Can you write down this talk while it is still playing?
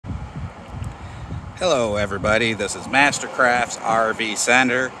Hello everybody, this is Mastercraft's RV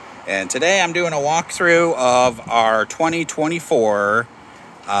Center, and today I'm doing a walkthrough of our 2024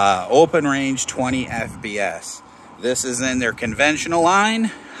 Open Range 20 FBS. This is in their conventional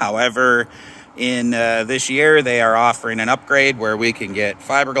line. However, in this year they are offering an upgrade where we can get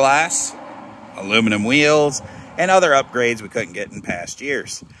fiberglass, aluminum wheels, and other upgrades we couldn't get in past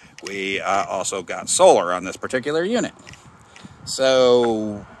years. We also got solar on this particular unit.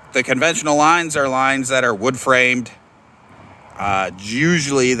 So the conventional lines are lines that are wood framed.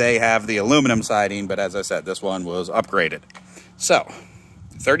 Usually they have the aluminum siding, but as I said, this one was upgraded. So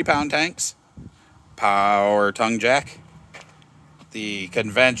 30-pound tanks, power tongue jack, the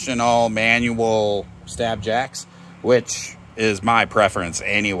conventional manual stab jacks, which is my preference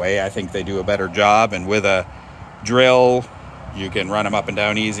anyway. I think they do a better job, and with a drill you can run them up and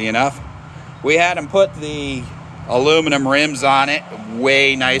down easy enough. We had them put the aluminum rims on it,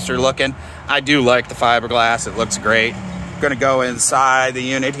 way nicer looking. I do like the fiberglass, it looks great. I'm gonna go inside the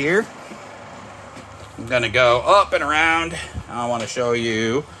unit here. I'm gonna go up and around. I want to show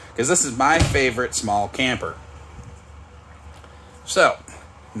you, because this is my favorite small camper. So,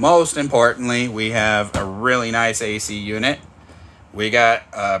 most importantly, we have a really nice AC unit. We got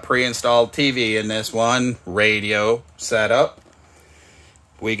a pre-installed TV in this one, radio setup.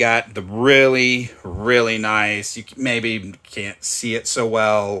 We got the really nice, you maybe can't see it so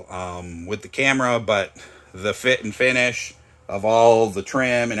well with the camera, but the fit and finish of all the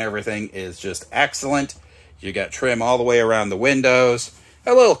trim and everything is just excellent. You got trim all the way around the windows.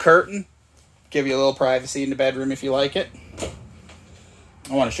 A little curtain, give you a little privacy in the bedroom if you like it.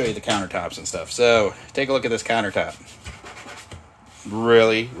 I want to show you the countertops and stuff. So take a look at this countertop.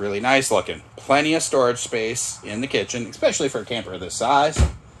 Really nice looking. Plenty of storage space in the kitchen, especially for a camper this size.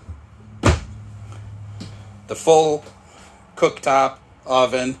 The full cooktop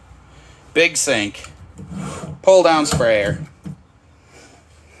oven, big sink, pull down sprayer.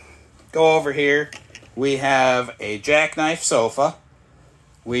 Go over here. We have a jackknife sofa.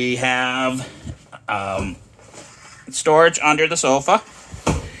 We have storage under the sofa.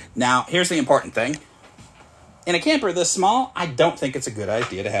 Now, here's the important thing. In a camper this small, I don't think it's a good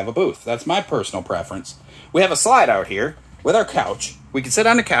idea to have a booth. That's my personal preference. We have a slide out here with our couch. We can sit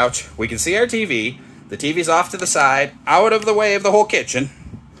on the couch. We can see our TV. The TV's off to the side, out of the way of the whole kitchen.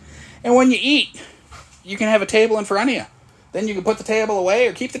 And when you eat, you can have a table in front of you. Then you can put the table away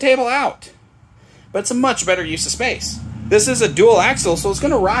or keep the table out. But it's a much better use of space. This is a dual axle, so it's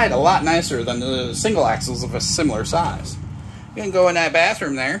going to ride a lot nicer than the single axles of a similar size. You can go in that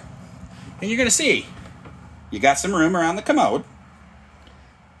bathroom there, and you're going to see you got some room around the commode.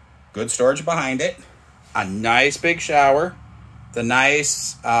 Good storage behind it. A nice big shower. The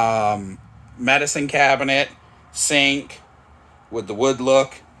nice medicine cabinet, sink with the wood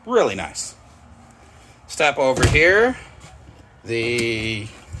look. Really nice. Step over here. The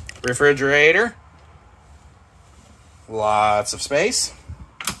refrigerator. Lots of space.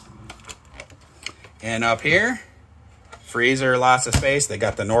 And up here, freezer, lots of space. They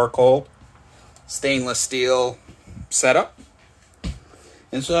got the Norcold stainless steel setup.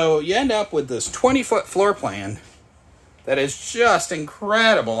 And so you end up with this 20-foot floor plan that is just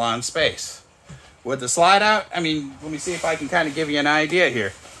incredible on space. With the slide out, I mean, let me see if I can kind of give you an idea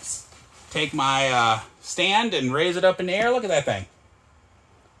here. Take my stand and raise it up in the air. Look at that thing.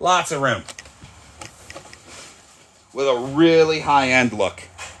 Lots of room. With a really high-end look.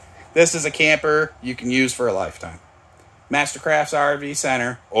 This is a camper you can use for a lifetime. Mastercraft's RV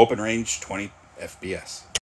Center, Open Range 20 FBS.